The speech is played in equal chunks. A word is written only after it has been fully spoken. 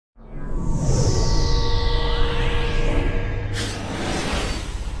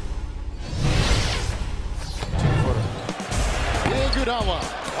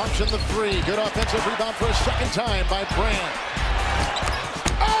option, the three. Good offensive rebound for a second time by Brand.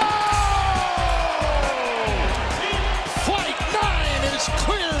 Oh! Flight 9 is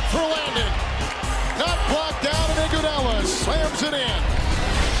cleared for landing. Not blocked down, and Iguodala slams it in.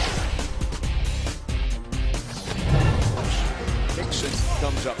 Dixon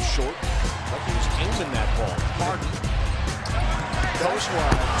comes up short, but he's aiming that ball. Harden. Coast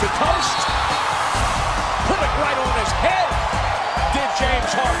line to coast. Put it right on his head. Did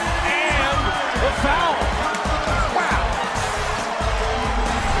James Harden, and the foul. Wow.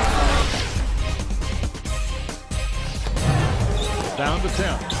 Down to 10.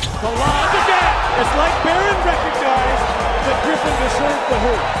 The line to net. It's like Barron recognized that Griffin deserved the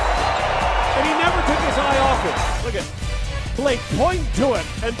hoop. And he never took his eye off it. Look at Blake pointing to it,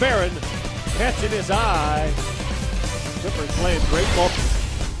 and Barron catching his eye. Clippers playing great ball.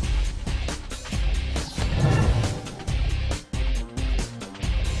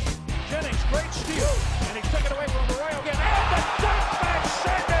 Jennings, great steal. And he took it away from Arroyo again. And the dunk by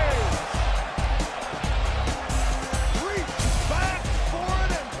Sanders. Reach back for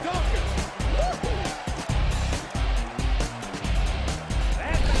it and dunk it.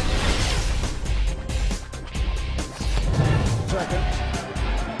 Second.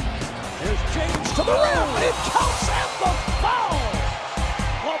 Here's James to the rim. And it counts and the foul.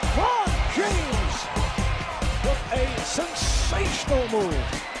 LeBron James with a sensational move.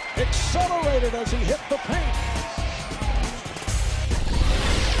 Accelerated as he hit the paint.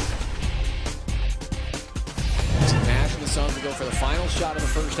 Nash and the Suns will go for the final shot of the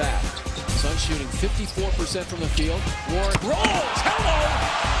first half. Suns shooting 54% from the field. Warren rolls, hello,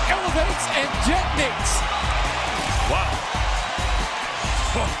 elevates and detonates. Wow.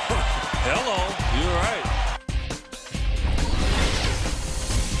 Hello, you're right.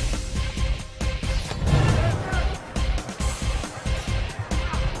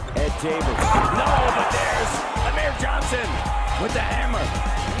 Ed Davis. No, but there's Amir Johnson with the hammer.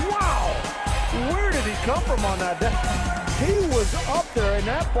 Wow! Where did he come from on that? He was up there, and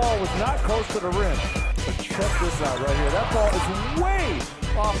that ball was not close to the rim. But check this out right here. That ball is way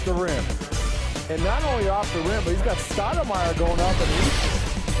off the rim. And not only off the rim, but he's got Stoudemire going up and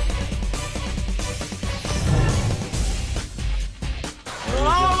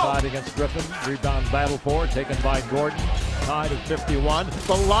Tied against Griffin. Rebound battle for it, taken by Gordon. Tied at 51.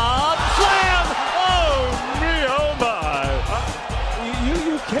 The lob slam! Oh, me, oh my!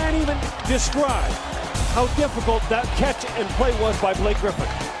 you can't even describe how difficult that catch and play was by Blake Griffin.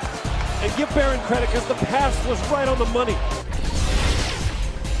 And give Barron credit because the pass was right on the money.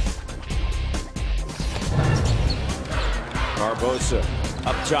 Barbosa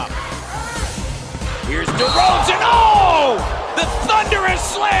up top. Here's DeRozan. Oh! The thunderous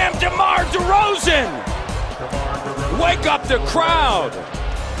slam, DeMar DeRozan. Wake up the crowd.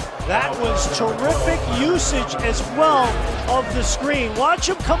 That was terrific usage as well of the screen. Watch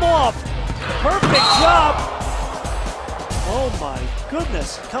him come off. Perfect job. Oh my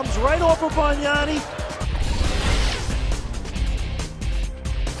goodness. Comes right over Bargnani.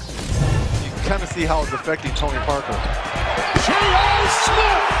 You can kind of see how it's affecting Tony Parker. J.R.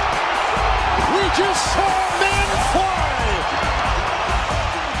 Smith! We just saw men fly!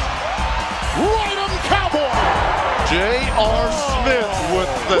 Right 'em, Cowboy! J.R. Smith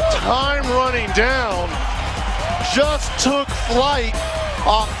with the time running down just took flight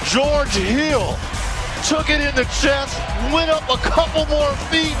off George Hill. Took it in the chest, went up a couple more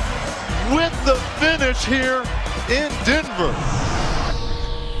feet with the finish here in Denver.